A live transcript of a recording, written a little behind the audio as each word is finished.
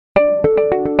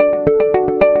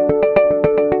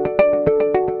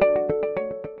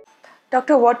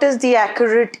doctor, what is the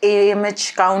accurate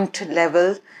AMH count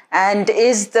level, and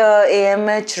is the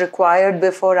AMH required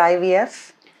before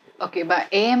IVF? Okay, by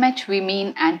AMH we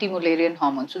mean anti-Mullerian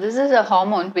hormone. So this is a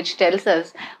hormone which tells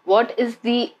us what is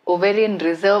the ovarian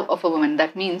reserve of a woman.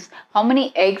 That means how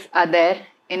many eggs are there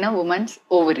in a woman's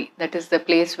ovary. That is the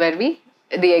place where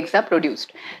the eggs are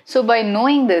produced. So by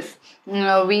knowing this,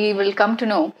 we will come to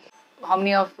know how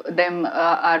many of them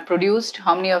are produced,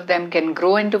 how many of them can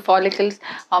grow into follicles,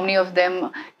 how many of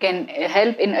them can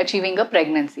help in achieving a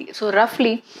pregnancy. So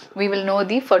roughly, we will know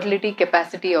the fertility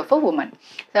capacity of a woman.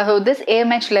 So this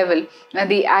AMH level,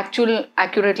 the actual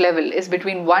accurate level is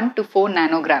between 1 to 4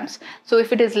 nanograms. So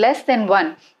if it is less than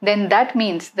 1, then that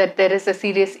means that there is a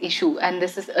serious issue and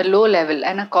this is a low level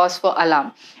and a cause for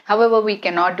alarm. However, we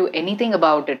cannot do anything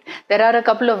about it. There are a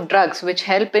couple of drugs which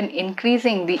help in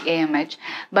increasing the AMH,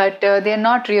 but they are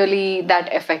not really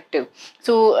that effective.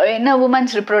 So in a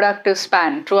woman's reproductive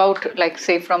span, throughout, like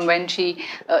say from when she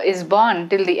is born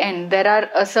till the end, there are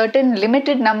a certain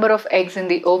limited number of eggs in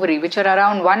the ovary, which are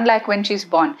around 1 lakh when she's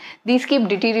born. These keep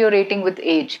deteriorating with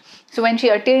age. So when she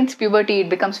attains puberty, it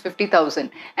becomes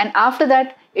 50,000. And after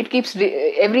that, it keeps,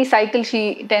 every cycle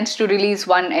she tends to release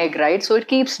 1 egg, right? So it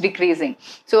keeps decreasing.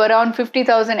 So around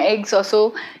 50,000 eggs or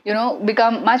so,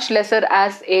 become much lesser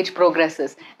as age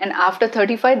progresses. And after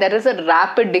 35, there is a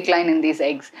rapid decline in these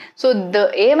eggs. So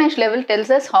the AMH level tells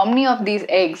us how many of these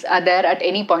eggs are there at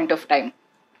any point of time.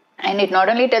 And it not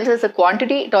only tells us the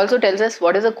quantity, it also tells us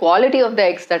what is the quality of the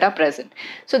eggs that are present.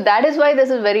 So that is why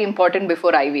this is very important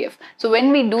before IVF. So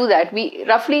when we do that, we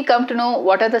roughly come to know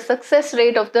what are the success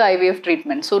rate of the IVF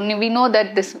treatment. So we know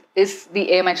that this is the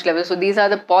AMH level. So these are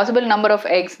the possible number of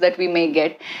eggs that we may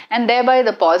get, and thereby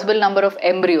the possible number of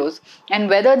embryos, and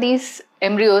whether these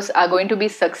embryos are going to be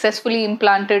successfully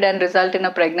implanted and result in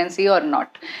a pregnancy or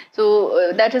not.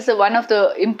 So that is one of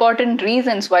the important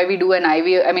reasons why we do an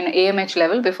AMH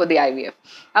level before the IVF.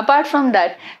 Apart from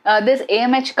that, this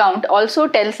AMH count also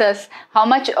tells us how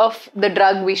much of the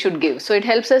drug we should give. So it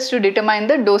helps us to determine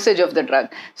the dosage of the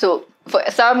drug. So for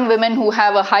some women who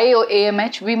have a high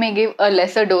AMH, we may give a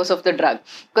lesser dose of the drug,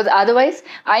 because otherwise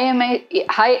high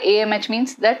AMH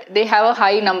means that they have a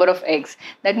high number of eggs.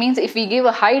 That means if we give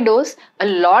a high dose, a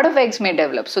lot of eggs may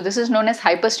develop. So this is known as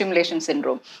hyperstimulation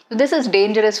syndrome. So this is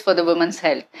dangerous for the woman's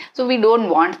health. So we don't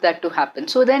want that to happen.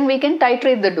 So then we can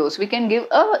titrate the dose. We can give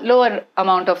a lower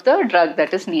amount of the drug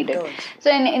that is needed. So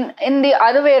in the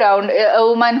other way around, a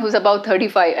woman who's about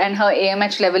 35 and her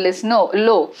AMH level is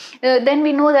low, then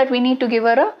we know that we need to give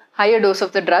her a higher dose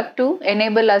of the drug to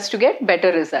enable us to get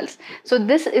better results. So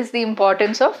this is the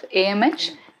importance of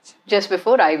AMH just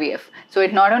before IVF. So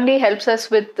it not only helps us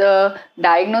with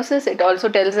diagnosis, it also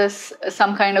tells us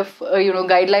some kind of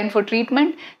guideline for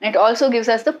treatment, and it also gives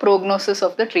us the prognosis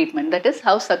of the treatment. That is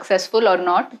how successful or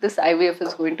not this IVF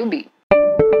is going to be.